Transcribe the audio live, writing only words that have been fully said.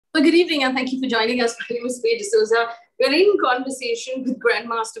Good evening, and thank you for joining us. My name is Faye. We're in conversation with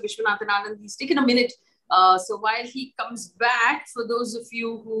Grandmaster Viswanathan Anand. He's taken a minute. So while he comes back, for those of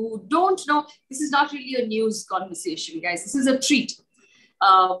you who don't know, this is not really a news conversation, guys. This is a treat.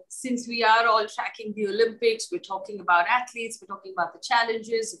 Since we are all tracking the Olympics, we're talking about athletes, we're talking about the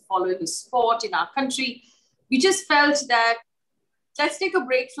challenges of following the sport in our country. We just felt that let's take a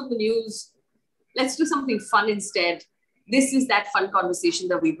break from the news. Let's do something fun instead. This is that fun conversation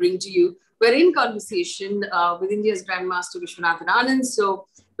that we bring to you. We're in conversation with India's Grandmaster Viswanathan Anand. So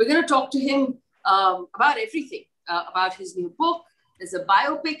we're going to talk to him about everything, about his new book. There's a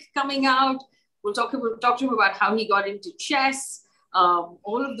biopic coming out. We'll talk to him about how he got into chess,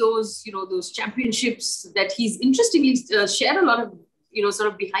 all of those, those championships that he's interestingly shared a lot of,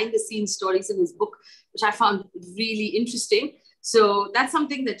 sort of behind the scenes stories in his book, which I found really interesting. So that's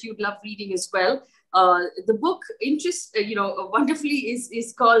something that you'd love reading as well. The book, wonderfully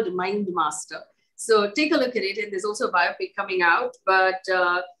is called Mind Master. So take a look at it. And there's also a biopic coming out. But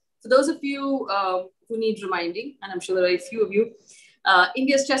for those of you who need reminding, and I'm sure there are a few of you,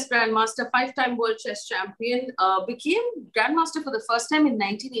 India's chess grandmaster, 5-time world chess champion, became grandmaster for the first time in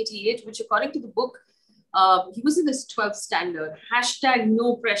 1988, which according to the book, he was in this 12th standard. #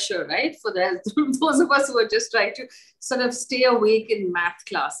 no pressure, right? For those of us who are just trying to sort of stay awake in math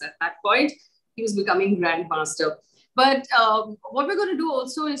class at that point. He was becoming grandmaster. But what we're going to do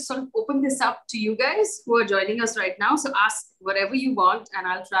also is sort of open this up to you guys who are joining us right now. So ask whatever you want, and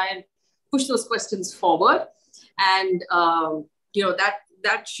I'll try and push those questions forward. And,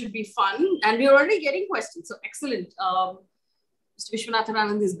 that should be fun. And we're already getting questions. So excellent. Mr. Viswanathan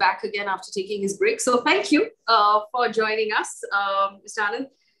Anand is back again after taking his break. So thank you for joining us, Mr. Anand.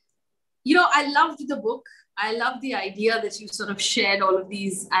 I loved the book. I love the idea that you sort of shared all of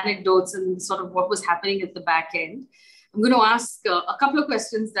these anecdotes and sort of what was happening at the back end. I'm going to ask a couple of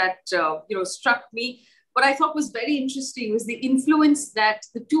questions that, struck me. What I thought was very interesting was the influence that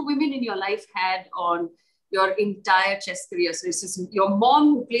the two women in your life had on your entire chess career. So it's just your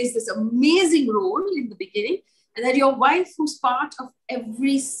mom who plays this amazing role in the beginning, and then your wife who's part of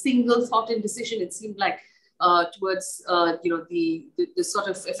every single thought and decision, it seemed like, towards, the sort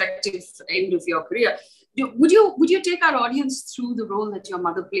of effective end of your career. Would you take our audience through the role that your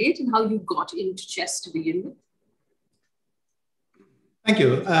mother played and how you got into chess to begin with? Thank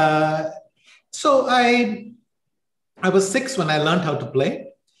you. So I was 6 when I learned how to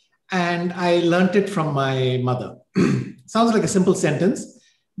play, and I learned it from my mother. Sounds like a simple sentence,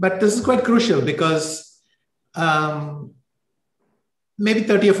 but this is quite crucial because maybe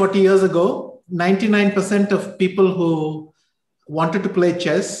 30 or 40 years ago, 99% of people who wanted to play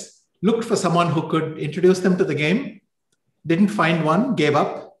chess looked for someone who could introduce them to the game, didn't find one, gave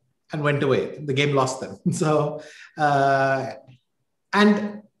up, and went away. The game lost them. So, and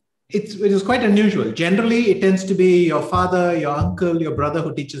it was quite unusual. Generally, it tends to be your father, your uncle, your brother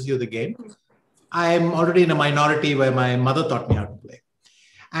who teaches you the game. I'm already in a minority where my mother taught me how to play.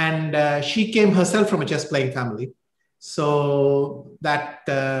 And she came herself from a chess playing family. So that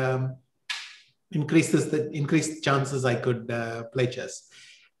increased chances I could play chess.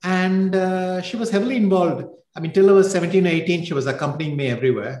 And she was heavily involved. I mean, till I was 17 or 18, she was accompanying me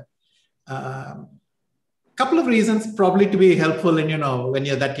everywhere. Couple of reasons probably to be helpful. And, when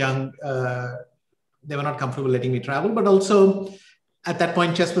you're that young, they were not comfortable letting me travel. But also, at that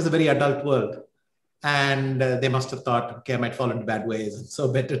point, chess was a very adult world. And they must have thought, okay, I might fall into bad ways.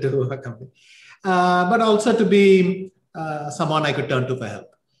 So better to accompany. But also to be someone I could turn to for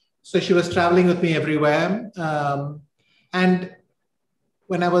help. So she was traveling with me everywhere. And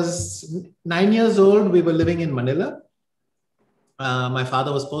when I was 9 years old, we were living in Manila. My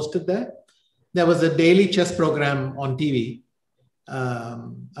father was posted there. There was a daily chess program on TV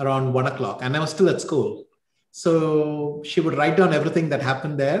around 1 o'clock, and I was still at school. So she would write down everything that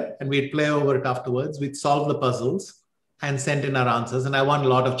happened there, and we'd play over it afterwards. We'd solve the puzzles and send in our answers. And I won a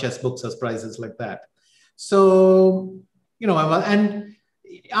lot of chess books as prizes like that. So, and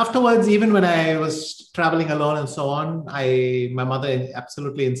afterwards, even when I was traveling alone and so on, my mother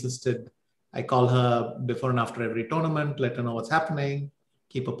absolutely insisted I call her before and after every tournament, let her know what's happening,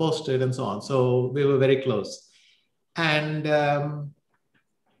 keep her posted and so on. So we were very close. And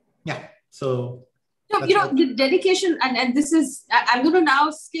so. The dedication, and this is, I'm going to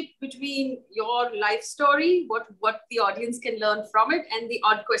now skip between your life story, what the audience can learn from it, and the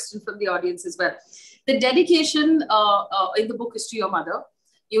odd question from the audience as well. The dedication in the book is to your mother.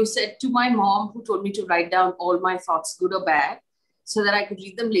 You said, to my mom, who told me to write down all my thoughts, good or bad, so that I could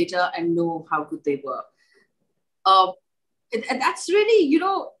read them later and know how good they were. And that's really,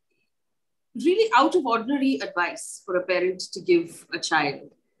 really out of ordinary advice for a parent to give a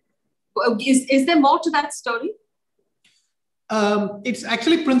child. Is there more to that story? It's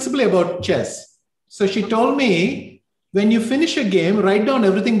actually principally about chess. So she told me, when you finish a game, write down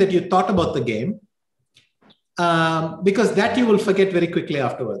everything that you thought about the game, because that you will forget very quickly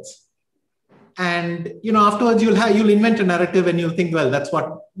afterwards. And afterwards you'll invent a narrative, and you'll think, well, that's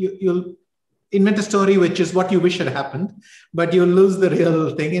what you'll invent a story which is what you wish had happened, but you'll lose the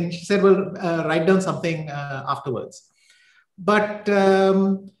real thing. And she said, well, write down something afterwards. But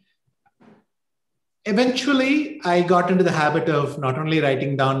eventually I got into the habit of not only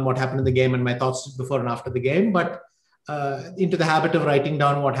writing down what happened in the game and my thoughts before and after the game, but into the habit of writing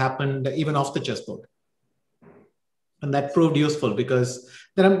down what happened even off the chessboard. And that proved useful, because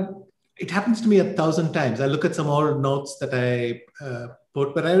it happens to me 1,000 times. I look at some old notes that I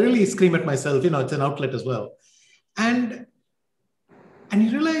put, but I really scream at myself, it's an outlet as well. And you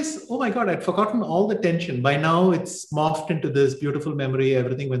realize, oh my God, I'd forgotten all the tension. By now it's morphed into this beautiful memory.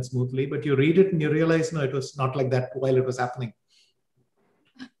 Everything went smoothly, but you read it and you realize, no, it was not like that while it was happening.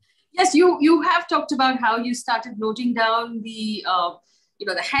 Yes, you have talked about how you started noting down the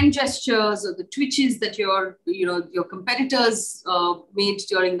the hand gestures or the twitches that your competitors made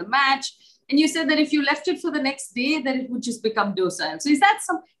during the match, and you said that if you left it for the next day, that it would just become docile. So is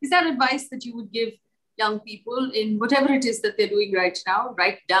that advice that you would give young people in whatever it is that they're doing right now?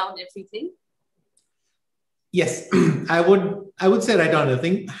 Write down everything. Yes, I would say write down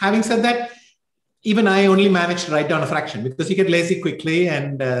everything. Having said that, even I only managed to write down a fraction, because you get lazy quickly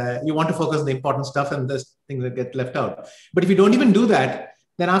and you want to focus on the important stuff, and there's things that get left out. But if you don't even do that,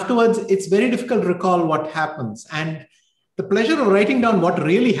 then afterwards it's very difficult to recall what happens. And the pleasure of writing down what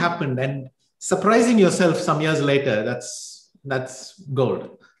really happened and surprising yourself some years later, that's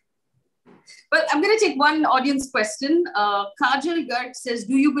gold. Well, I'm going to take one audience question. Kajal Garg says,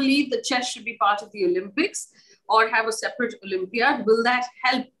 do you believe that chess should be part of the Olympics or have a separate Olympiad? Will that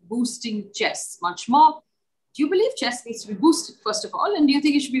help boosting chess much more? Do you believe chess needs to be boosted, first of all? And do you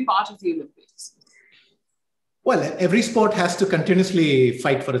think it should be part of the Olympics? Well, every sport has to continuously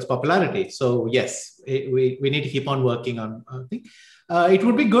fight for its popularity. So yes, we need to keep on working on things. It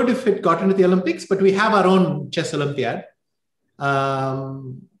would be good if it got into the Olympics, but we have our own chess Olympiad.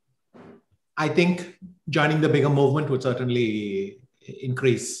 I think joining the bigger movement would certainly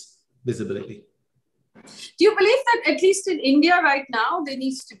increase visibility. Do you believe that at least in India right now, there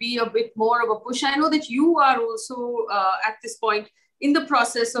needs to be a bit more of a push? I know that you are also at this point in the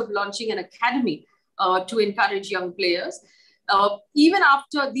process of launching an academy to encourage young players. Even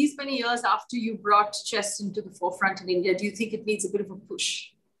after these many years after you brought chess into the forefront in India, do you think it needs a bit of a push?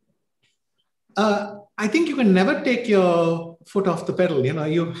 I think you can never take your foot off the pedal.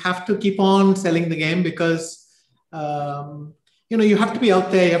 You have to keep on selling the game, because you have to be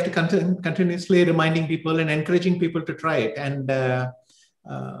out there. You have to continuously reminding people and encouraging people to try it. And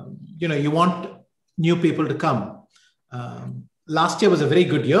you want new people to come. Last year was a very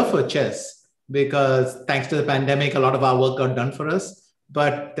good year for chess, because thanks to the pandemic, a lot of our work got done for us.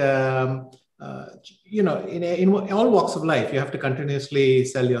 But in all walks of life, you have to continuously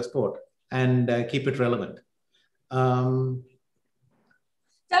sell your sport and keep it relevant. Tell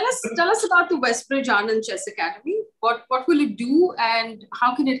us about the Westbridge Anand Chess Academy. What will it do, and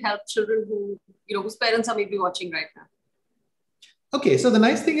how can it help children whose parents are maybe watching right now? Okay, so the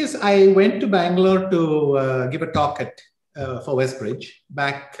nice thing is, I went to Bangalore to give a talk for Westbridge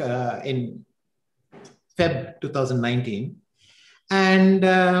back in Feb 2019, and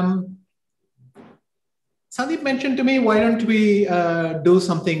Sandeep mentioned to me, why don't we do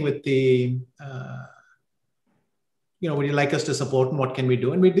something with the, would you like us to support, and what can we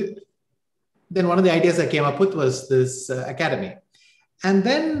do? And we did. Then one of the ideas I came up with was this academy. And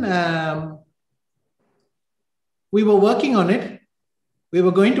then we were working on it. We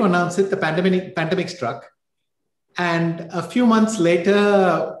were going to announce it. The pandemic struck. And a few months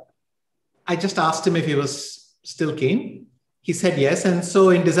later, I just asked him if he was still keen. He said yes. And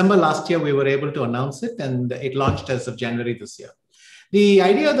so in December last year, we were able to announce it, and it launched as of January this year. The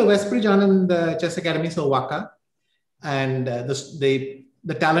idea of the Westbridge Anand Chess Academy is Waka, and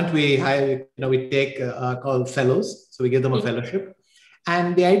the talent we hire, we take are called fellows. So we give them a fellowship.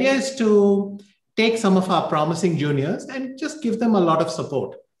 And the idea is to take some of our promising juniors and just give them a lot of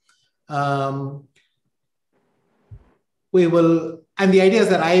support. And the idea is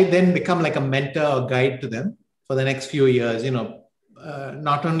that I then become like a mentor or guide to them for the next few years,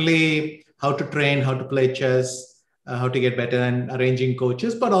 not only how to train, how to play chess, how to get better, and arranging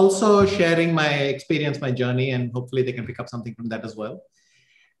coaches, but also sharing my experience, my journey, and hopefully they can pick up something from that as well.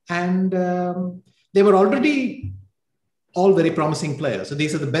 And they were already all very promising players. So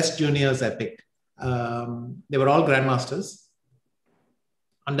these are the best juniors I picked. They were all grandmasters.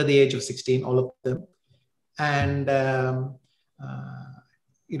 under the age of 16, all of them. And,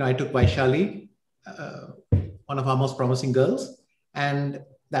 I took Vaishali, one of our most promising girls, and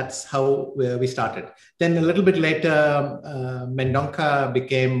that's how we started. Then a little bit later, Mendonca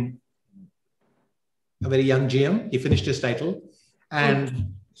became a very young GM. He finished his title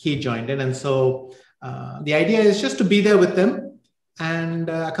and he joined in. And so the idea is just to be there with them and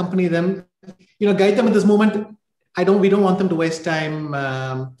accompany them, guide them at this moment. We don't want them to waste time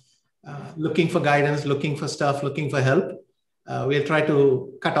looking for guidance, looking for stuff, looking for help. We'll try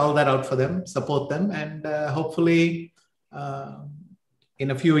to cut all that out for them, support them, and hopefully in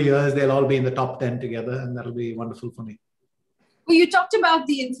a few years, they'll all be in the top 10 together, and that'll be wonderful for me. Well, you talked about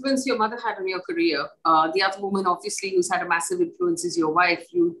the influence your mother had on your career. The other woman, obviously, who's had a massive influence is your wife.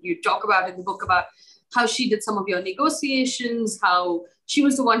 You talk about in the book about how she did some of your negotiations, how she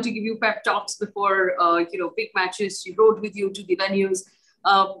was the one to give you pep talks before, big matches. She rode with you to the venues.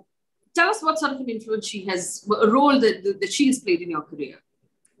 Tell us what sort of an influence a role that she has played in your career.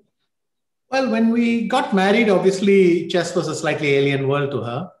 Well, when we got married, obviously chess was a slightly alien world to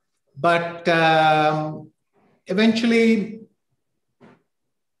her. But eventually,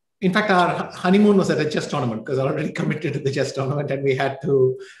 in fact, our honeymoon was at a chess tournament because I already committed to the chess tournament and we had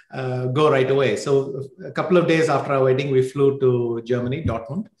to go right away. So a couple of days after our wedding, we flew to Germany,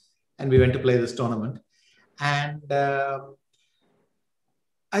 Dortmund, and we went to play this tournament. And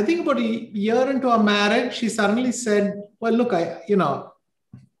I think about a year into our marriage, she suddenly said, well, look,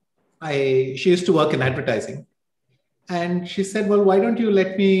 she used to work in advertising. And she said, well, why don't you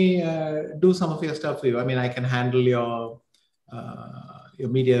let me do some of your stuff for you? I mean, I can handle your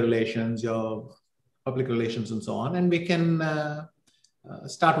media relations, your public relations, and so on. And we can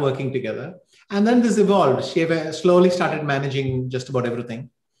start working together. And then this evolved. She slowly started managing just about everything.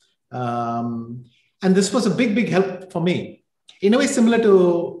 And this was a big, big help for me. In a way, similar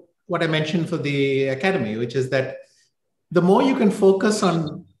to what I mentioned for the academy, which is that the more you can focus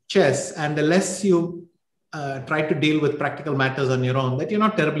on chess and the less you try to deal with practical matters on your own that you're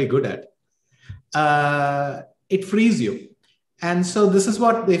not terribly good at, it frees you. And so this is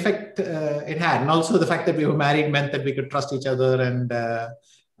what the effect it had. And also the fact that we were married meant that we could trust each other and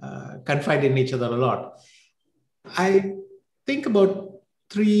confide in each other a lot. I think about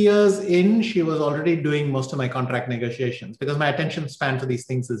 3 years in, she was already doing most of my contract negotiations because my attention span for these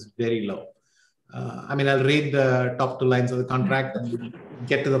things is very low. I'll read the top 2 lines of the contract and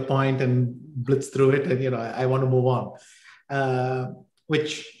get to the point and blitz through it. And, I want to move on,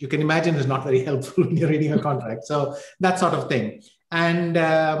 which you can imagine is not very helpful when you're reading a contract. So that sort of thing. And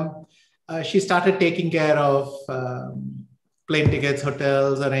she started taking care of plane tickets,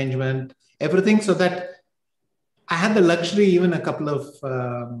 hotels, arrangement, everything, so that I had the luxury even a couple of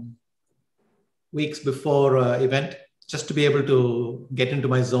weeks before event just to be able to get into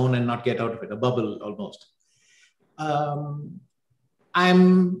my zone and not get out of it, a bubble almost.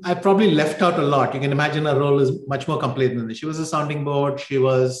 I probably left out a lot. You can imagine her role is much more complete than this. She was a sounding board. She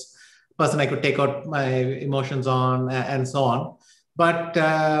was a person I could take out my emotions on and so on. But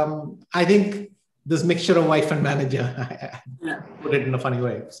I think this mixture of wife and manager, I put it in a funny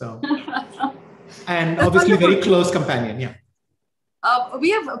way. So. And obviously very close companion, yeah. We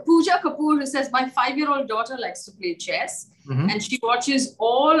have Pooja Kapoor who says, my 5-year-old daughter likes to play chess and she watches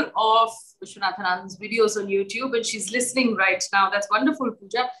all of Viswanathan Anand's videos on YouTube and she's listening right now. That's wonderful,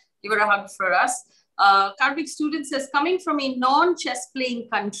 Pooja. Give her a hug for us. Karvik student says, coming from a non-chess playing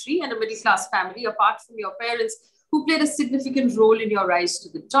country and a middle-class family, apart from your parents, who played a significant role in your rise to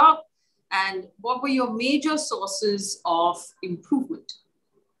the top? And what were your major sources of improvement?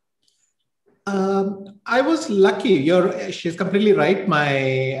 I was lucky. She's completely right.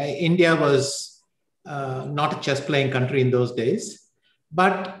 India was not a chess-playing country in those days,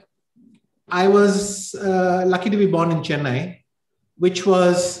 but I was lucky to be born in Chennai, which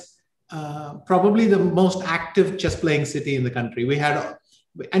was probably the most active chess-playing city in the country. We had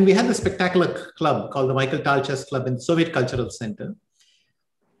the spectacular club called the Michael Tal Chess Club in the Soviet Cultural Center.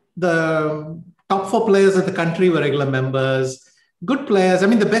 The top 4 players of the country were regular members. Good players.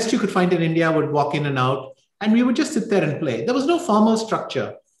 The best you could find in India would walk in and out, and we would just sit there and play. There was no formal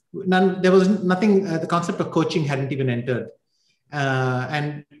structure. There was nothing. The concept of coaching hadn't even entered,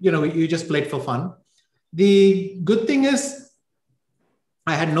 and you just played for fun. The good thing is,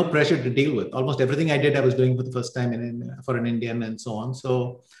 I had no pressure to deal with. Almost everything I did, I was doing for the first time for an Indian, and so on.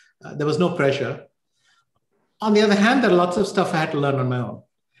 So there was no pressure. On the other hand, there are lots of stuff I had to learn on my own.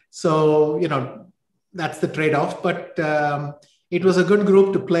 So that's the trade-off. But it was a good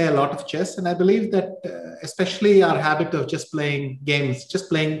group to play a lot of chess. And I believe that especially our habit of just playing games, just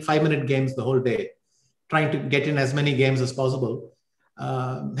playing 5-minute games the whole day, trying to get in as many games as possible,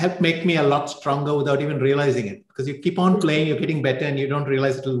 helped make me a lot stronger without even realizing it. Because you keep on playing, you're getting better, and you don't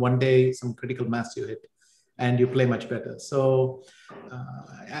realize it till one day some critical mass you hit, and you play much better. So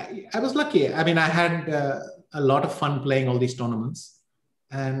I was lucky. I mean, I had a lot of fun playing all these tournaments,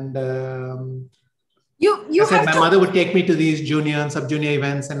 and you I said my mother would take me to these junior and sub-junior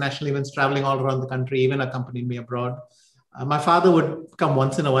events and national events, traveling all around the country, even accompanied me abroad. My father would come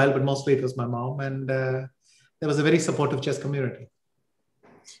once in a while, but mostly it was my mom, and there was a very supportive chess community.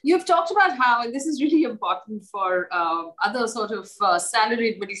 You've talked about how, and this is really important for other sort of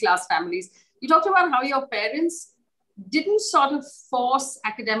salaried middle-class families, you talked about how your parents didn't sort of force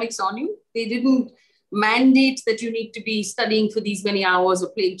academics on you. They didn't mandate that you need to be studying for these many hours or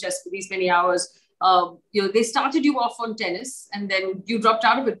playing chess for these many hours. They started you off on tennis, and then you dropped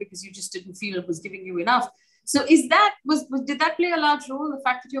out of it because you just didn't feel it was giving you enough. So did that play a large role, the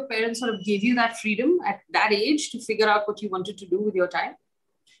fact that your parents sort of gave you that freedom at that age to figure out what you wanted to do with your time?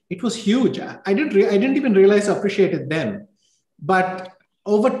 It was huge. I didn't even realize I appreciated them. But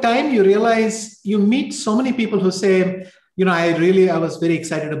over time, you realize you meet so many people who say, I was very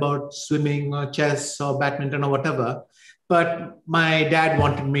excited about swimming or chess or badminton or whatever, but my dad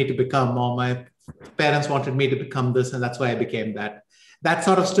wanted me to become, or my parents wanted me to become this, and that's why I became that. That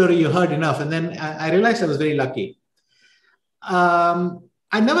sort of story you heard enough. And then I realized I was very lucky. I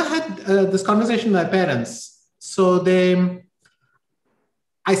never had this conversation with my parents. So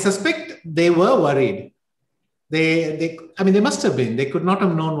I suspect they were worried. They must have been. They could not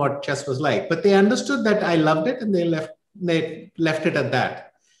have known what chess was like, but they understood that I loved it, and they left it at that.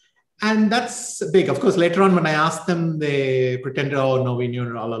 And that's big. Of course, later on when I asked them, they pretended, oh, no, we knew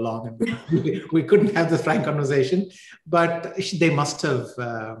it all along. And we couldn't have this frank conversation. But they must have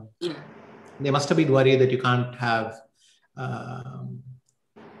been worried that you can't have, a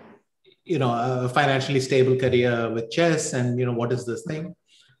financially stable career with chess, and, what is this thing?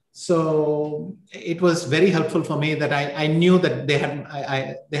 So it was very helpful for me that I knew that they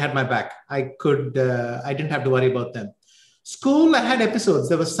had my back. I didn't have to worry about them. School, I had episodes.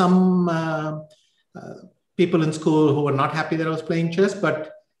 There were some people in school who were not happy that I was playing chess,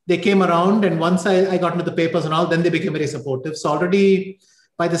 but they came around. And once I got into the papers and all, then they became very supportive. So already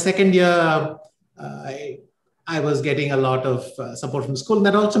by the second year, I was getting a lot of support from school. And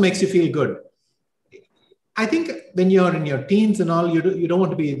that also makes you feel good. I think when you're in your teens and all, you don't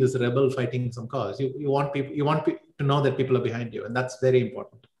want to be this rebel fighting some cause. You want people to know that people are behind you. And that's very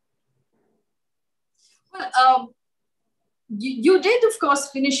important. Well, you did, of course,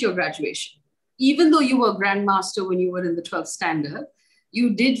 finish your graduation. Even though you were Grandmaster when you were in the 12th standard,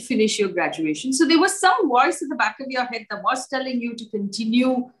 you did finish your graduation. So there was some voice at the back of your head that was telling you to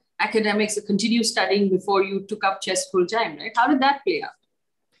continue academics or continue studying before you took up chess full time, right? How did that play out?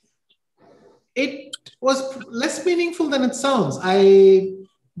 It was less meaningful than it sounds.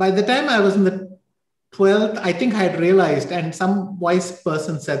 By the time I was in the 12th, I think I had realized, and some wise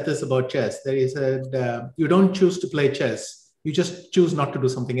person said this about chess, that he said, you don't choose to play chess. You just choose not to do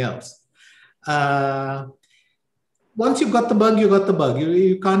something else. Once you've got the bug, you got the bug.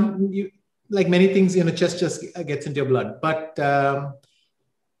 You can't, like many things, chess just gets into your blood. But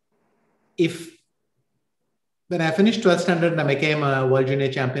when I finished 12th standard and I became a world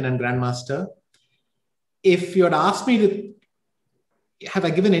junior champion and Grandmaster, if you had asked me have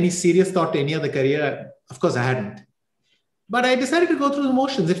I given any serious thought to any other career, of course I hadn't. But I decided to go through the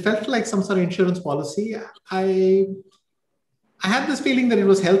motions. It felt like some sort of insurance policy. I had this feeling that it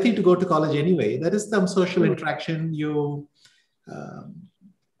was healthy to go to college anyway. There is some social interaction. You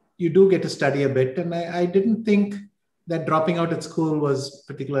do get to study a bit. And I didn't think that dropping out at school was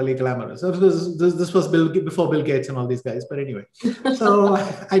particularly glamorous. This was before Bill Gates and all these guys. But anyway, so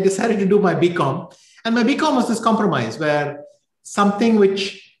I decided to do my BCom. And my BCom was this compromise where something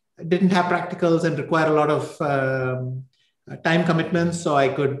which didn't have practicals and require a lot of time commitments, so I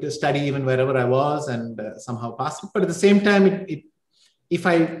could study even wherever I was and somehow pass it. But at the same time,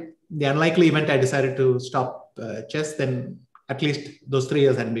 the unlikely event I decided to stop chess, then at least those 3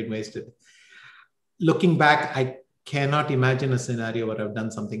 years hadn't been wasted. Looking back, I cannot imagine a scenario where I've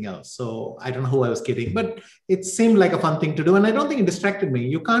done something else. So I don't know who I was kidding, but it seemed like a fun thing to do. And I don't think it distracted me.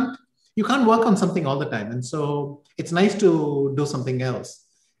 You can't work on something all the time. And so it's nice to do something else.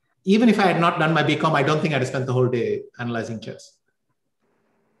 Even if I had not done my BCom, I don't think I'd have spent the whole day analyzing chess.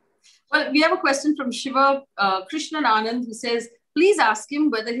 Well, we have a question from Shiva Krishnan Anand, who says, please ask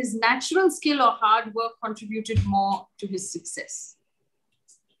him whether his natural skill or hard work contributed more to his success.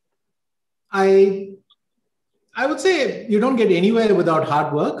 I would say you don't get anywhere without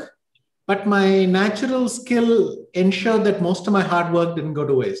hard work, but my natural skill ensured that most of my hard work didn't go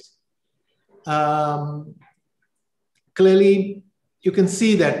to waste. Clearly, you can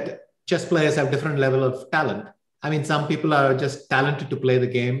see that chess players have different level of talent. I mean, some people are just talented to play the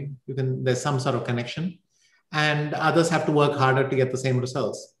game. There's some sort of connection, and others have to work harder to get the same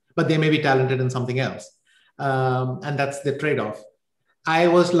results, but they may be talented in something else. And that's the trade-off. I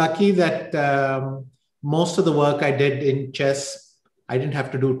was lucky that most of the work I did in chess, I didn't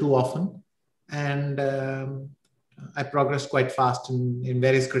have to do too often. And I progressed quite fast in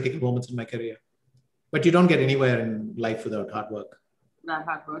various critical moments in my career. But you don't get anywhere in life without hard work. Not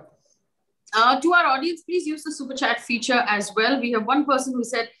hard work. To our audience, please use the super chat feature as well. We have one person who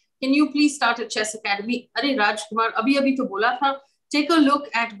said, can you please start a chess academy? Arey Rajkumar, abhi to bola tha. Take a look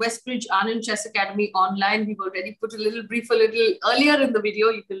at Westbridge Anand Chess Academy online. We've already put a little earlier in the video.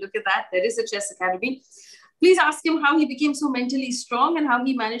 You can look at that. There is a chess academy. Please ask him how he became so mentally strong and how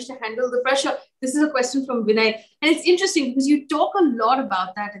he managed to handle the pressure. This is a question from Vinay. And it's interesting because you talk a lot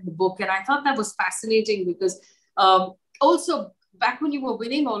about that in the book. And I thought that was fascinating because also back when you were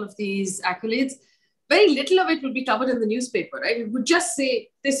winning all of these accolades, very little of it would be covered in the newspaper, right? It would just say,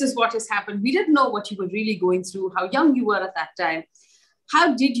 this is what has happened. We didn't know what you were really going through, how young you were at that time.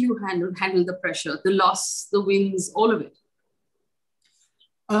 How did you handle the pressure, the loss, the wins, all of it?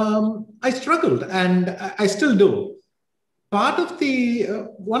 I struggled, and I still do. Part of the,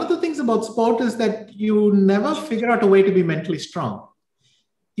 one of the things about sport is that you never figure out a way to be mentally strong.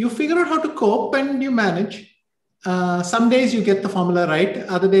 You figure out how to cope and you manage. Some days you get the formula right.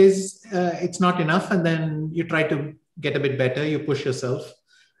 Other days it's not enough. And then you try to get a bit better. You push yourself.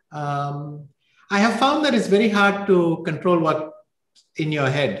 I have found that it's very hard to control what's in your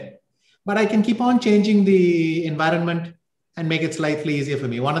head, but I can keep on changing the environment and make it slightly easier for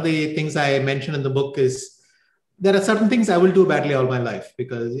me. One of the things I mentioned in the book is there are certain things I will do badly all my life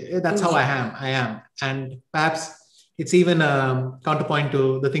because that's how I am. And perhaps it's even a counterpoint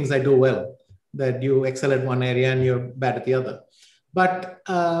to the things I do well, that you excel at one area and you're bad at the other. But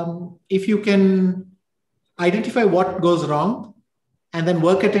if you can identify what goes wrong and then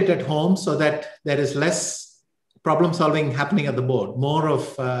work at it at home so that there is less problem solving happening at the board, more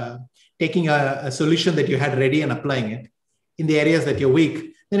of taking a solution that you had ready and applying it in the areas that you're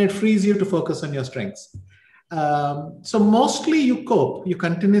weak, then it frees you to focus on your strengths. So mostly you cope. You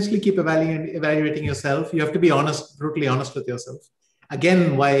continuously keep evaluating yourself. You have to be honest, brutally honest with yourself.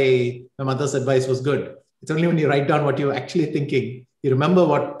 Again, why my mother's advice was good. It's only when you write down what you're actually thinking, you remember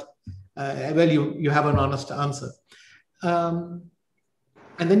what, you have an honest answer. And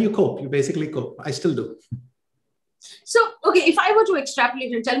then you cope. You basically cope. I still do. So, okay, if I were to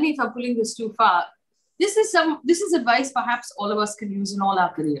extrapolate and tell me if I'm pulling this too far, this is advice perhaps all of us can use in all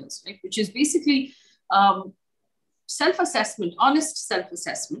our careers, right? Which is basically self-assessment, honest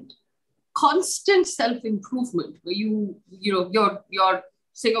self-assessment, constant self-improvement, where you're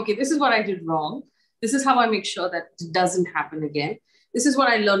saying, okay, this is what I did wrong. This is how I make sure that it doesn't happen again. This is what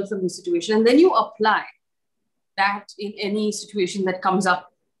I learned from the situation. And then you apply that in any situation that comes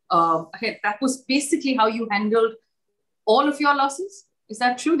up ahead. That was basically how you handled all of your losses. Is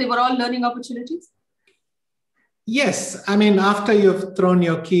that true? They were all learning opportunities? Yes. I mean, after you've thrown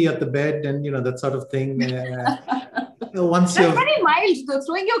your key at the bed and, that sort of thing. That's very mild, though.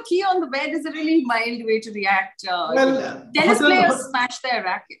 Throwing your key on the bed is a really mild way to react. Tennis players smash their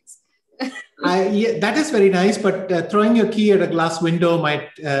rackets. Yeah, that is very nice, but throwing your key at a glass window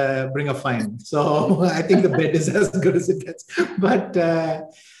might bring a fine. So I think the bed is as good as it gets. But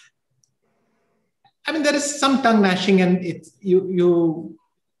I mean, there is some tongue gnashing, and it's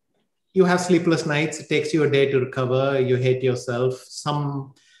you have sleepless nights. It takes you a day to recover. You hate yourself.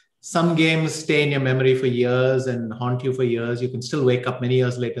 Some games stay in your memory for years and haunt you for years. You can still wake up many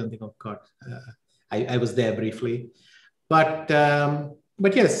years later and think, oh God, I was there briefly. But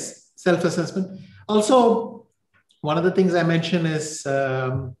yes, self-assessment. Also, one of the things I mentioned is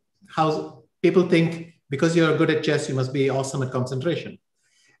how people think because you're good at chess, you must be awesome at concentration.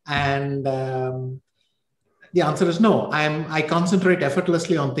 And the answer is no. I concentrate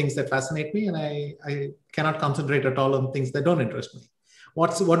effortlessly on things that fascinate me, and I cannot concentrate at all on things that don't interest me.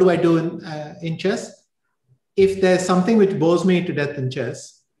 What do I do in chess? If there's something which bores me to death in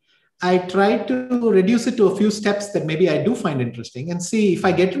chess, I try to reduce it to a few steps that maybe I do find interesting and see if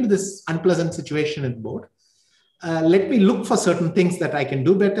I get into this unpleasant situation in the board. Let me look for certain things that I can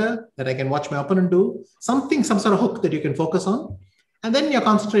do better, that I can watch my opponent do, some sort of hook that you can focus on. And then your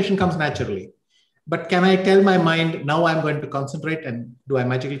concentration comes naturally. But can I tell my mind, now I'm going to concentrate, and do I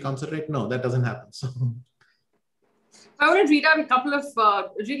magically concentrate? No, that doesn't happen. So I want to read out a couple of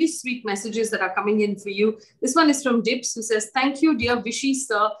really sweet messages that are coming in for you. This one is from Dips, who says, thank you, dear Vishy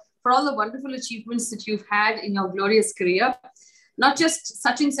sir, for all the wonderful achievements that you've had in your glorious career. not just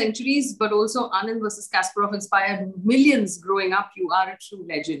Sachin centuries, but also Anand versus Kasparov inspired millions growing up. You are a true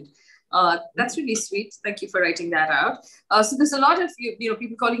legend. That's really sweet. Thank you for writing that out. So there's a lot of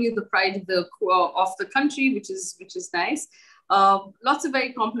people calling you the pride of the country, which is nice. Lots of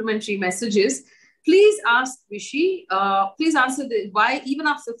very complimentary messages. Please ask Vishy. Please answer why, even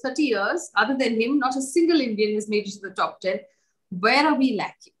after 30 years, other than him, not a single Indian has made it to the top 10. Where are we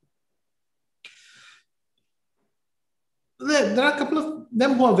lacking? There are a couple of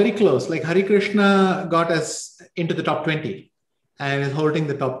them who are very close. Like Hari Krishna got us into the top 20 and is holding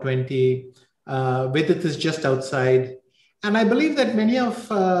the top 20. Vidit is just outside. And I believe that many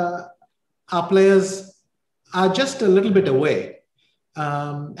of our players are just a little bit away.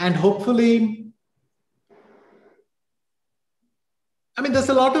 And hopefully, I mean, there's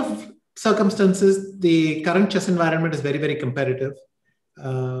a lot of circumstances. The current chess environment is very, very competitive.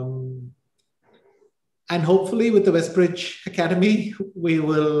 And hopefully with the Westbridge Academy, we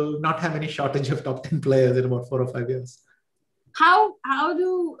will not have any shortage of top 10 players in about 4 or 5 years. How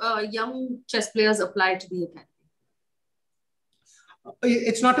do young chess players apply to the academy?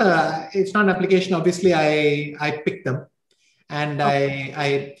 It's not an application. Obviously, I pick them, and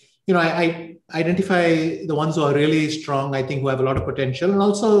I identify the ones who are really strong. I think who have a lot of potential, and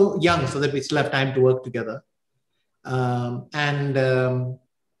also young, so that we still have time to work together.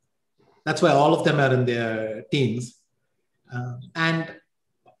 That's why all of them are in their teens. And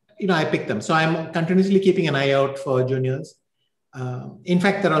I pick them. So I'm continuously keeping an eye out for juniors. In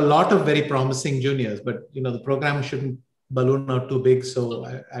fact, there are a lot of very promising juniors, but the program shouldn't balloon out too big. So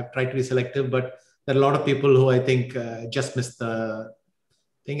I've tried to be selective, but there are a lot of people who I think just missed the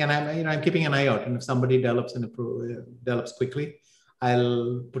thing. And I'm keeping an eye out. And if somebody develops quickly,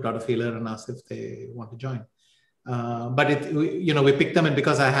 I'll put out a feeler and ask if they want to join. But we pick them, and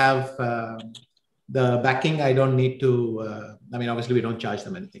because I have the backing, I don't need to. Obviously, we don't charge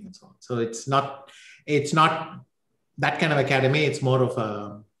them anything and so on. So it's not that kind of academy. It's more of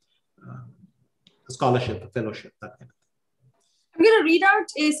a scholarship, a fellowship, that kind of thing. I'm going to read out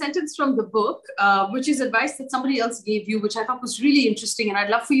a sentence from the book, which is advice that somebody else gave you, which I thought was really interesting, and I'd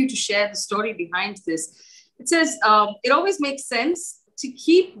love for you to share the story behind this. It says, "It always makes sense to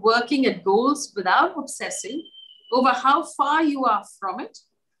keep working at goals without obsessing over how far you are from it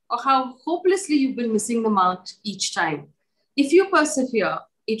or how hopelessly you've been missing the mark each time. If you persevere,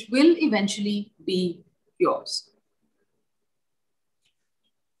 it will eventually be yours."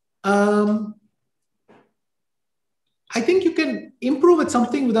 I think you can improve at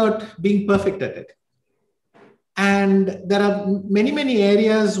something without being perfect at it. And there are many, many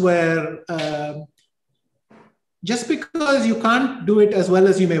areas where just because you can't do it as well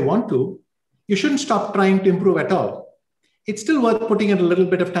as you may want to, you shouldn't stop trying to improve at all. It's still worth putting in a little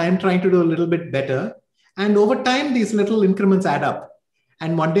bit of time, trying to do a little bit better. And over time, these little increments add up.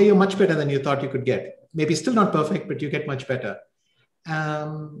 And one day you're much better than you thought you could get. Maybe still not perfect, but you get much better.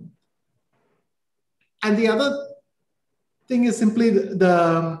 And the other thing is simply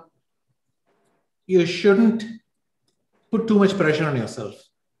you shouldn't put too much pressure on yourself.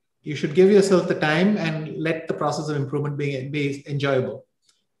 You should give yourself the time and let the process of improvement be enjoyable.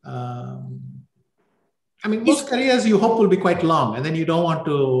 Most careers you hope will be quite long, and then you don't want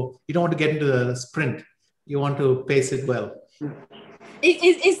to get into the sprint. You want to pace it well.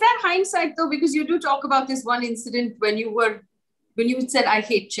 Is that hindsight though? Because you do talk about this one incident when you said, "I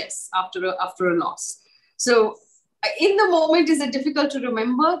hate chess" after a loss. So in the moment, is it difficult to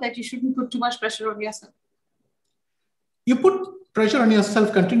remember that you shouldn't put too much pressure on yourself? You put pressure on yourself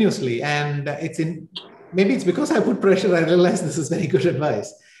continuously, and maybe it's because I put pressure, I realize this is very good advice.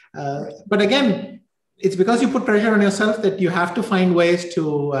 But again, it's because you put pressure on yourself that you have to find ways to,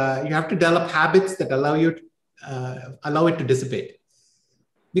 you have to develop habits that allow it to dissipate,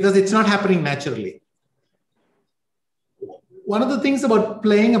 because it's not happening naturally. One of the things about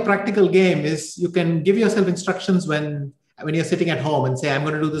playing a practical game is you can give yourself instructions when you're sitting at home and say, "I'm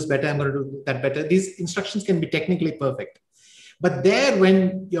going to do this better, I'm going to do that better." These instructions can be technically perfect. But there,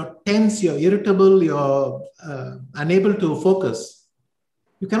 when you're tense, you're irritable, you're unable to focus,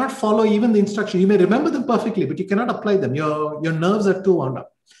 you cannot follow even the instruction. You may remember them perfectly, but you cannot apply them. Your nerves are too wound up.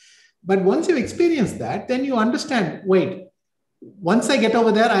 But once you've experienced that, then you understand, wait, once I get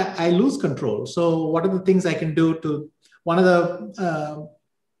over there, I lose control. So what are the things I can do to... One of the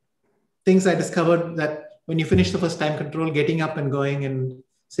things I discovered that when you finish the first time control, getting up and going and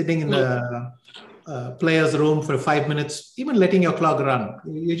sitting in the player's room for 5 minutes, even letting your clock run,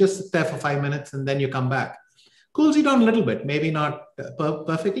 you just sit there for 5 minutes and then you come back. Cools you down a little bit, maybe not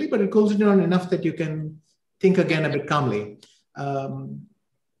perfectly, but it cools you down enough that you can think again a bit calmly.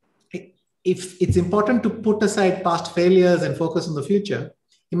 if it's important to put aside past failures and focus on the future,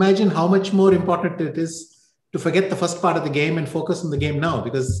 imagine how much more important it is to forget the first part of the game and focus on the game now,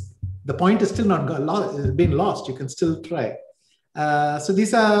 because the point is still not been lost. You can still try. So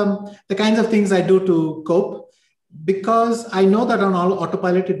these are the kinds of things I do to cope, because I know that on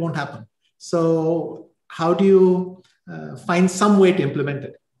autopilot it won't happen. So how do you find some way to implement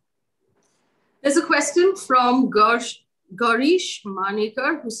it? There's a question from Garish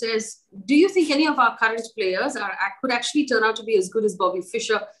Manekar, who says, do you think any of our current players could actually turn out to be as good as Bobby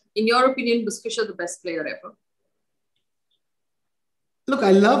Fischer? In your opinion, was Fischer the best player ever? Look,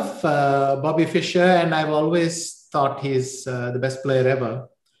 I love Bobby Fischer, and I've always thought he's the best player ever.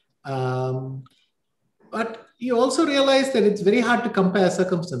 But you also realize that it's very hard to compare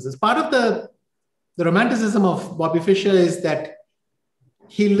circumstances. Part of the romanticism of Bobby Fischer is that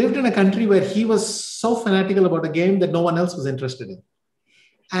he lived in a country where he was so fanatical about a game that no one else was interested in.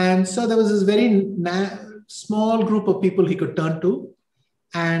 And so there was this very small group of people he could turn to.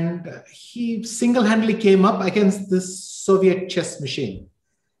 And he single-handedly came up against this Soviet chess machine.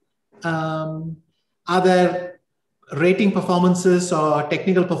 Are there rating performances or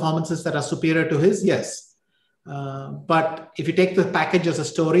technical performances that are superior to his? Yes. But if you take the package as a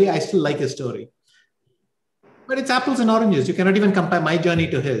story, I still like his story. But it's apples and oranges. You cannot even compare my journey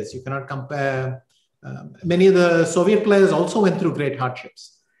to his. You cannot compare. Many of the Soviet players also went through great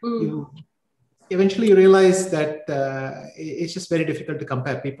hardships. Eventually you realize that it's just very difficult to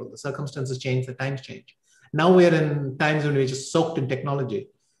compare people. The circumstances change, the times change. Now we're in times when we're just soaked in technology.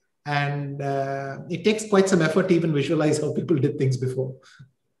 And it takes quite some effort to even visualize how people did things before.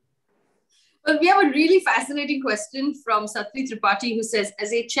 Well, we have a really fascinating question from Satri Tripathi, who says,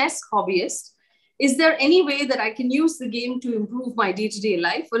 as a chess hobbyist, is there any way that I can use the game to improve my day-to-day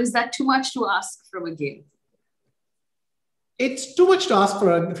life, or is that too much to ask from a game? It's too much to ask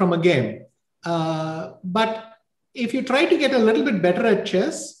from a game. But if you try to get a little bit better at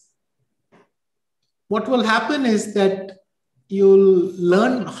chess, what will happen is that you'll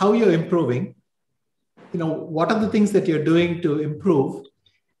learn how you're improving. What are the things that you're doing to improve?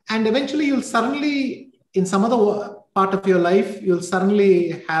 And eventually you'll suddenly, in some other part of your life, you'll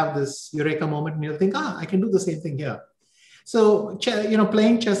suddenly have this eureka moment and you'll think, I can do the same thing here. So,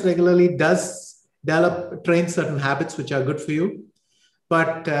 playing chess regularly does train certain habits which are good for you.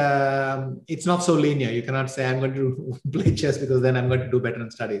 But it's not so linear. You cannot say, I'm going to play chess because then I'm going to do better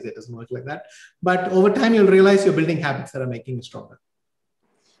in studies. It doesn't work like that. But over time, you'll realize you're building habits that are making you stronger.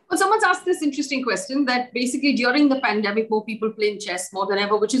 Well, someone's asked this interesting question that basically during the pandemic, more people playing chess more than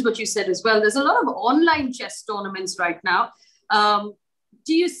ever, which is what you said as well. There's a lot of online chess tournaments right now.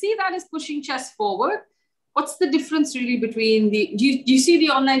 Do you see that as pushing chess forward? What's the difference really between do you see the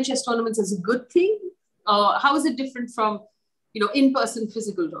online chess tournaments as a good thing? How is it different from in-person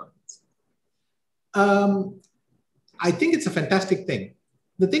physical tournaments? I think it's a fantastic thing.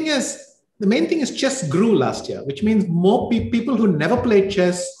 The main thing is chess grew last year, which means more people who never played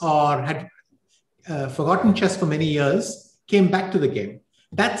chess or had forgotten chess for many years came back to the game.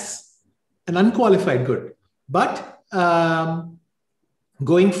 That's an unqualified good. But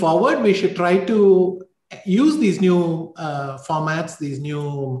going forward, we should try to use these new formats, these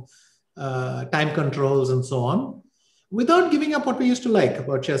new time controls and so on, without giving up what we used to like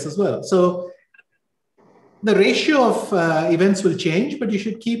about chess as well. So the ratio of events will change, but you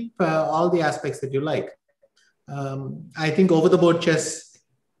should keep all the aspects that you like. I think over-the-board chess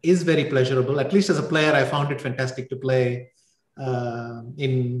is very pleasurable. At least as a player, I found it fantastic to play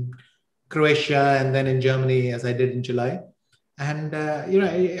in Croatia and then in Germany, as I did in July. And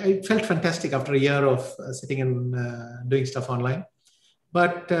I felt fantastic after a year of sitting and doing stuff online.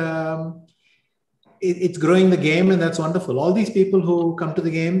 But it's growing the game, and that's wonderful. All these people who come to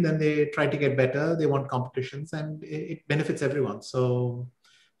the game, then they try to get better. They want competitions, and it benefits everyone. So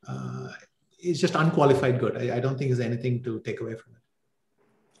it's just unqualified good. I don't think there's anything to take away from it.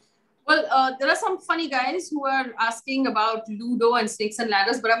 Well, there are some funny guys who are asking about Ludo and Snakes and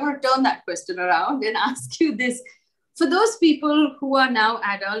Ladders, but I want to turn that question around and ask you this. For those people who are now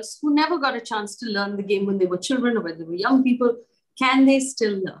adults who never got a chance to learn the game when they were children or when they were young people, can they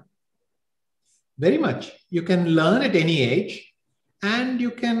still learn? Very much. You can learn at any age, and you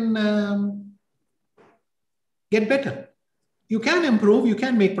can get better. You can improve, you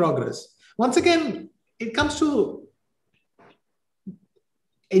can make progress. Once again, it comes to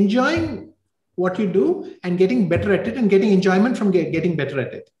enjoying what you do and getting better at it and getting enjoyment from getting better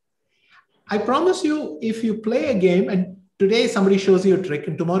at it. I promise you, if you play a game and today somebody shows you a trick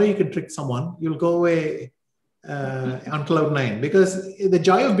and tomorrow you can trick someone, you'll go away on cloud 9, because the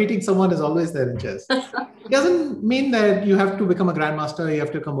joy of beating someone is always there in chess. It doesn't mean that you have to become a grandmaster, you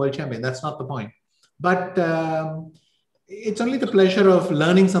have to become world champion. That's not the point. But it's only the pleasure of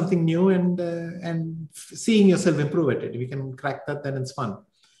learning something new and seeing yourself improve at it. If you can crack that, then it's fun.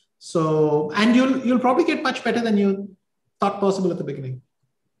 So, and you'll probably get much better than you thought possible at the beginning.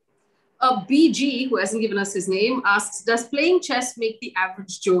 BG, who hasn't given us his name, asks, does playing chess make the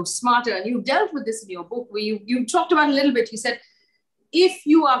average Joe smarter? And you dealt with this in your book where you talked about it a little bit. You said, if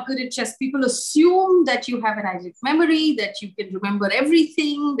you are good at chess, people assume that you have an eidetic memory, that you can remember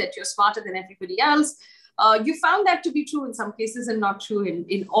everything, that you're smarter than everybody else. You found that to be true in some cases and not true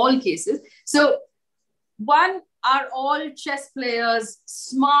in all cases. So one, are all chess players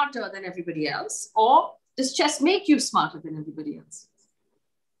smarter than everybody else? Or does chess make you smarter than everybody else?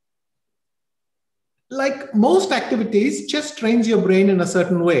 Like most activities, chess trains your brain in a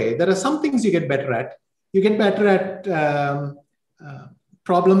certain way. There are some things you get better at. You get better at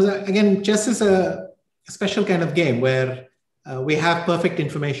problems. Again, chess is a special kind of game where we have perfect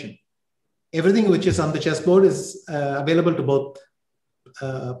information. Everything which is on the chessboard is available to both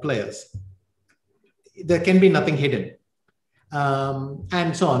players. There can be nothing hidden,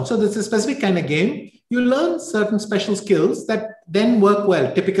 and so on. So this is a specific kind of game. You learn certain special skills that then work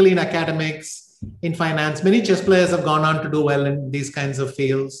well, typically in academics, in finance. Many chess players have gone on to do well in these kinds of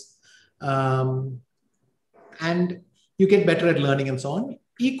fields. And you get better at learning and so on.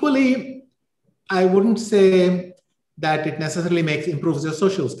 Equally, I wouldn't say that it necessarily improves your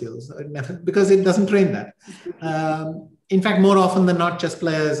social skills because it doesn't train that. In fact, more often than not, chess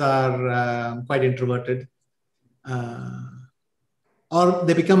players are quite introverted, or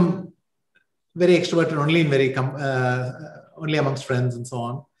they become very extroverted only only amongst friends and so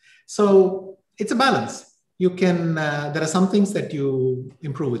on. So it's a balance. You can. There are some things that you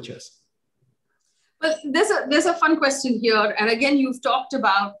improve with chess. Well, there's a fun question here. And again, you've talked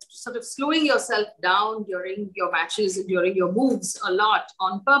about sort of slowing yourself down during your matches and during your moves a lot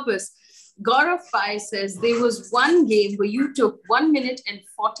on purpose. Faye says there was one game where you took 1 minute and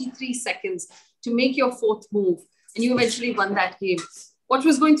 43 seconds to make your fourth move, and you eventually won that game. What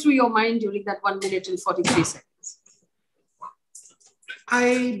was going through your mind during that 1 minute and 43 seconds?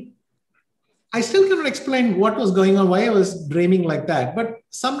 I still cannot explain what was going on, why I was dreaming like that. But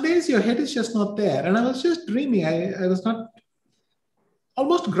some days your head is just not there. And I was just dreaming. I was not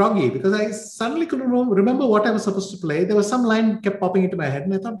almost groggy because I suddenly couldn't remember what I was supposed to play. There was some line kept popping into my head.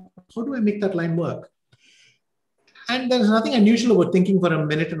 And I thought, how do I make that line work? And there's nothing unusual about thinking for 1.5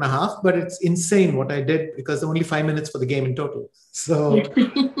 minutes, but it's insane what I did because there were only 5 minutes for the game in total. So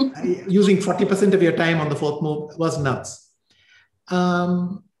using 40% of your time on the fourth move was nuts.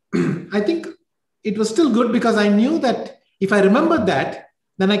 I think it was still good because I knew that if I remembered that,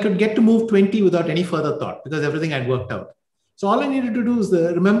 then I could get to move 20 without any further thought because everything had worked out. So all I needed to do is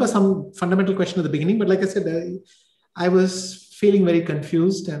remember some fundamental question at the beginning. But like I said, I was feeling very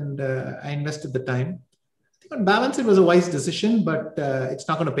confused and I invested the time. I think on balance, it was a wise decision, but it's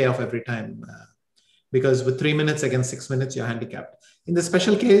not going to pay off every time because with 3 minutes against 6 minutes, you're handicapped. In the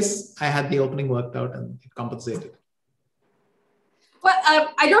special case, I had the opening worked out and it compensated. Well,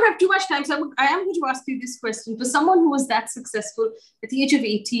 I don't have too much time, so I am going to ask you this question. For someone who was that successful at the age of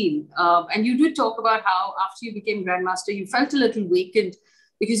 18, and you did talk about how after you became Grandmaster, you felt a little vacant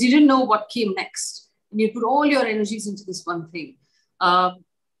because you didn't know what came next. And you put all your energies into this one thing.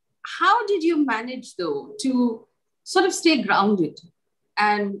 How did you manage, though, to sort of stay grounded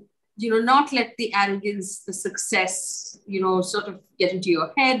and, not let the arrogance, the success, sort of get into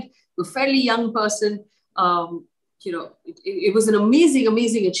your head? You're a fairly young person. It was an amazing,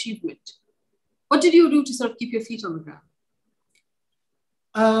 amazing achievement. What did you do to sort of keep your feet on the ground?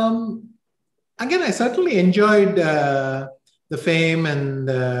 Again, I certainly enjoyed the fame and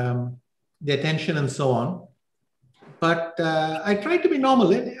the attention and so on. But I tried to be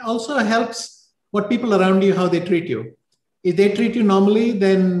normal. It also helps what people around you, how they treat you. If they treat you normally,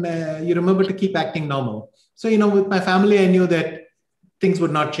 then you remember to keep acting normal. So, with my family, I knew that things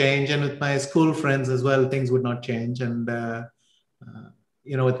would not change. And with my school friends as well, things would not change. And,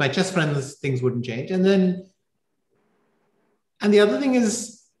 with my chess friends, things wouldn't change. And the other thing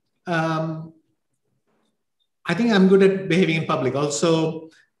is, I think I'm good at behaving in public. Also,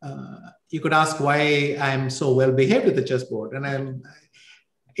 you could ask why I'm so well behaved at the chessboard. And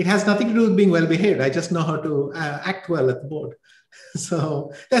it has nothing to do with being well behaved. I just know how to act well at the board.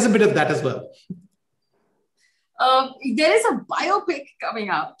 So there's a bit of that as well. There is a biopic coming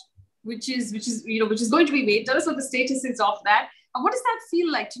out, which is going to be made. Tell us what the status is of that. And what does that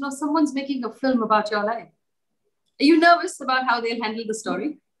feel like to know someone's making a film about your life? Are you nervous about how they'll handle the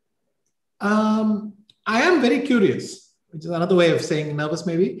story? I am very curious, which is another way of saying nervous,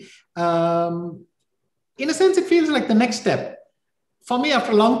 maybe. in a sense, it feels like the next step. For me,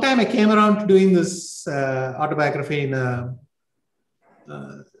 after a long time, I came around to doing this autobiography in a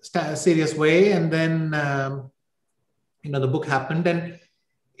serious way. And then, the book happened, and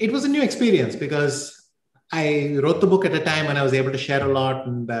it was a new experience because I wrote the book at a time when I was able to share a lot,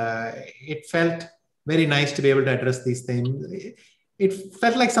 and it felt very nice to be able to address these things. It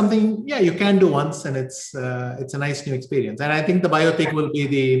felt like something, you can do once, and it's a nice new experience. And I think the biopic will be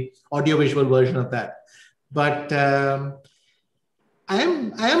the audiovisual version of that. But I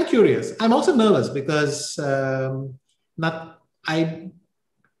am curious. I'm also nervous because I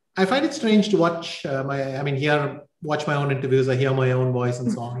find it strange to watch watch my own interviews. I hear my own voice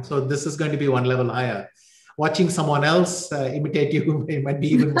and so on. So this is going to be one level higher. Watching someone else imitate you might be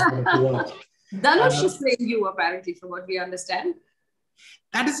even more to watch. Dhanush is playing you, apparently, from what we understand.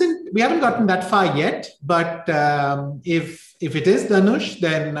 We haven't gotten that far yet, but if it is Dhanush,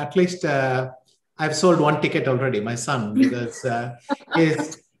 then at least I've sold one ticket already, my son, because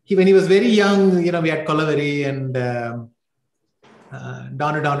when he was very young, we had Kolaveri and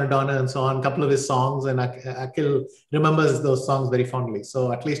Donna, Donna, Donna, and so on, a couple of his songs, and Akhil remembers those songs very fondly.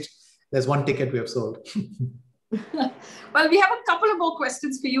 So at least there's one ticket we have sold. Well, we have a couple of more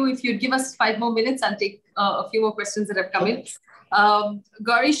questions for you. If you'd give us 5 more minutes, I'll take a few more questions that have come in.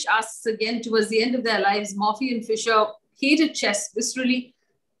 Garish asks again, towards the end of their lives, Murphy and Fisher hated chess viscerally.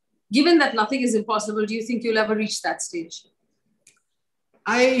 Given that nothing is impossible, do you think you'll ever reach that stage?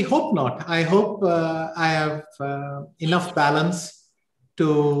 I hope not. I hope I have enough balance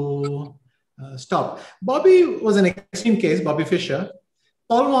to stop. Bobby was an extreme case, Bobby Fischer.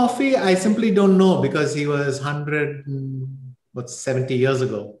 Paul Murphy, I simply don't know because he was 70 years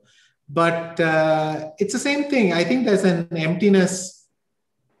ago. But it's the same thing. I think there's an emptiness.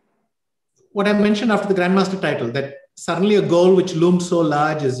 What I mentioned after the Grandmaster title, that suddenly a goal which loomed so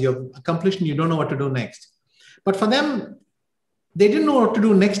large is you've accomplished and you don't know what to do next. But for them, they didn't know what to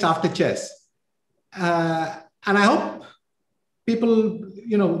do next after chess. And I hope people,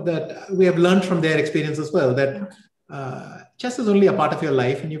 that we have learned from their experience as well, that chess is only a part of your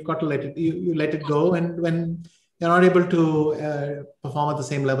life and you've got to let it go. And when you're not able to perform at the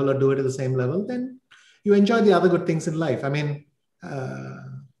same level or do it at the same level, then you enjoy the other good things in life. I mean,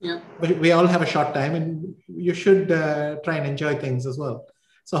 we all have a short time and you should try and enjoy things as well.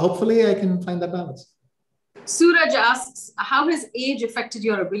 So hopefully I can find that balance. Suraj asks, how has age affected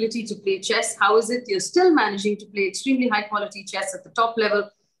your ability to play chess? How is it you're still managing to play extremely high quality chess at the top level?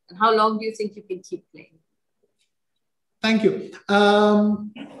 And how long do you think you can keep playing? Thank you.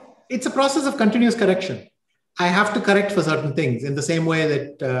 It's a process of continuous correction. I have to correct for certain things in the same way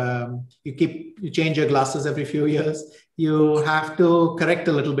that you change your glasses every few years. You have to correct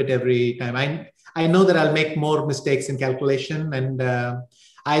a little bit every time. I know that I'll make more mistakes in calculation, and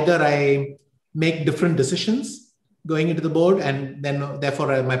either I make different decisions going into the board, and then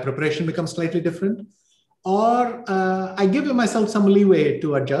therefore my preparation becomes slightly different, or I give myself some leeway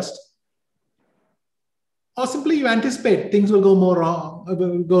to adjust, or simply you anticipate things will go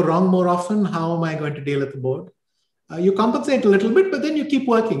wrong more often. How am I going to deal with the board? You compensate a little bit, but then you keep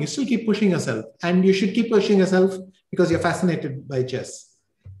working. You still keep pushing yourself, and you should keep pushing yourself because you're fascinated by chess.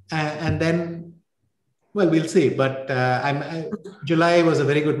 And then, well, we'll see. But July was a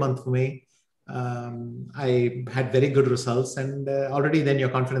very good month for me. I had very good results, and already then your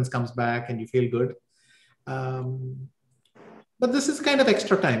confidence comes back and you feel good. But this is kind of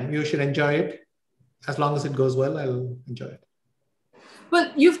extra time. You should enjoy it. As long as it goes well, I'll enjoy it.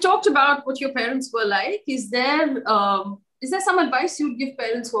 Well, you've talked about what your parents were like. Is there some advice you'd give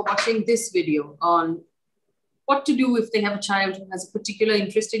parents who are watching this video on what to do if they have a child who has a particular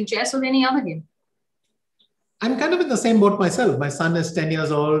interest in chess or any other game? I'm kind of in the same boat myself. My son is 10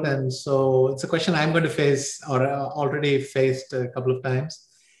 years old. And so it's a question I'm going to face, or already faced a couple of times.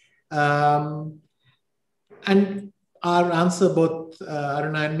 And our answer, both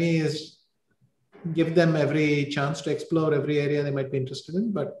Aruna and me, is give them every chance to explore every area they might be interested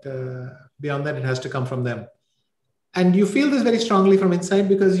in. But beyond that, it has to come from them. And you feel this very strongly from inside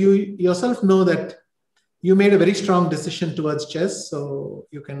because you yourself know that you made a very strong decision towards chess. So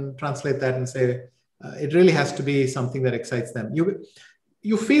you can translate that and say, it really has to be something that excites them.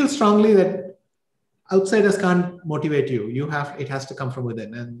 You feel strongly that outsiders can't motivate you. It has to come from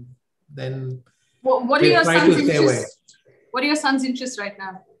within. And then what are your son's interests? What are your son's interests right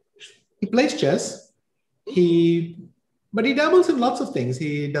now? He plays chess. But he dabbles in lots of things.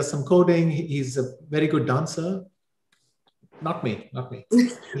 He does some coding. He's a very good dancer. Not me.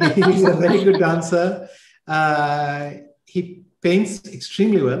 He's a very good dancer. He paints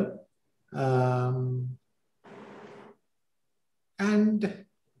extremely well. And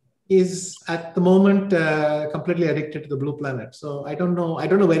is at the moment completely addicted to the Blue Planet. So I don't know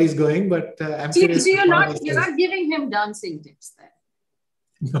where he's going, but I'm curious. So you're not giving him dancing tips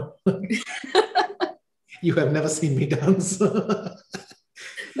then? No. You have never seen me dance.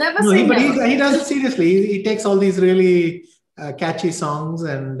 Never seen but never. He does it seriously. He takes all these really catchy songs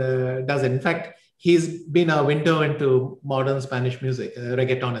and does it. In fact, he's been a window into modern Spanish music,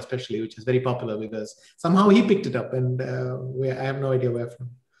 reggaeton especially, which is very popular because somehow he picked it up, and I have no idea where from.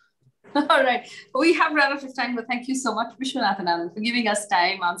 All right. We have run out of time, but thank you so much, Viswanathan Anand, for giving us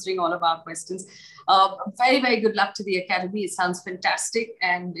time, answering all of our questions. Very, very good luck to the Academy. It sounds fantastic,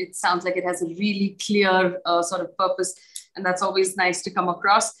 and it sounds like it has a really clear sort of purpose, and that's always nice to come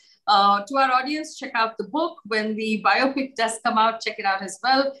across. To our audience, check out the book. When the biopic does come out, check it out as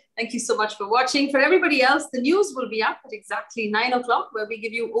well. Thank you so much for watching. For everybody else, the news will be up at exactly 9 o'clock, where we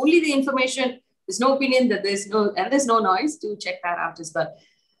give you only the information. There's no opinion, there's no noise. Do check that out as well.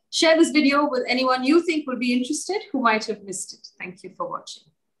 Share this video with anyone you think will be interested who might have missed it. Thank you for watching.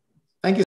 Thank you.